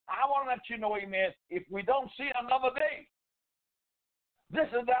out, but I want to let you know, amen, if we don't see another day, this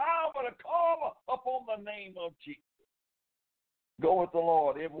is the hour to call upon the name of Jesus. Go with the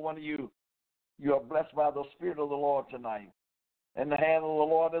Lord. Every one of you, you are blessed by the Spirit of the Lord tonight, and the hand of the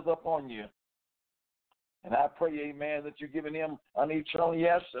Lord is upon you. And I pray, amen, that you're giving him an eternal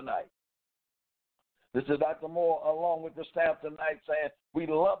yes tonight. This is Dr. Moore along with the staff tonight saying, we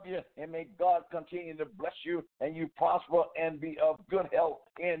love you, and may God continue to bless you and you prosper and be of good health.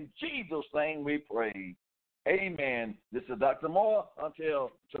 In Jesus' name we pray. Amen. This is Dr. Moore.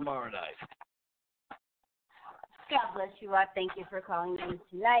 Until tomorrow night. God bless you. I thank you for calling in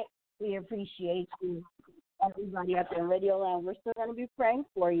tonight. We appreciate you. Everybody up in Radio Land, we're still going to be praying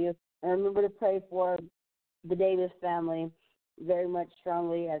for you. And remember to pray for the Davis family very much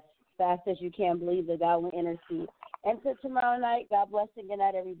strongly, as fast as you can. Believe that God will intercede. Until tomorrow night, God bless and good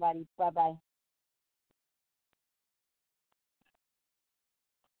night, everybody. Bye-bye.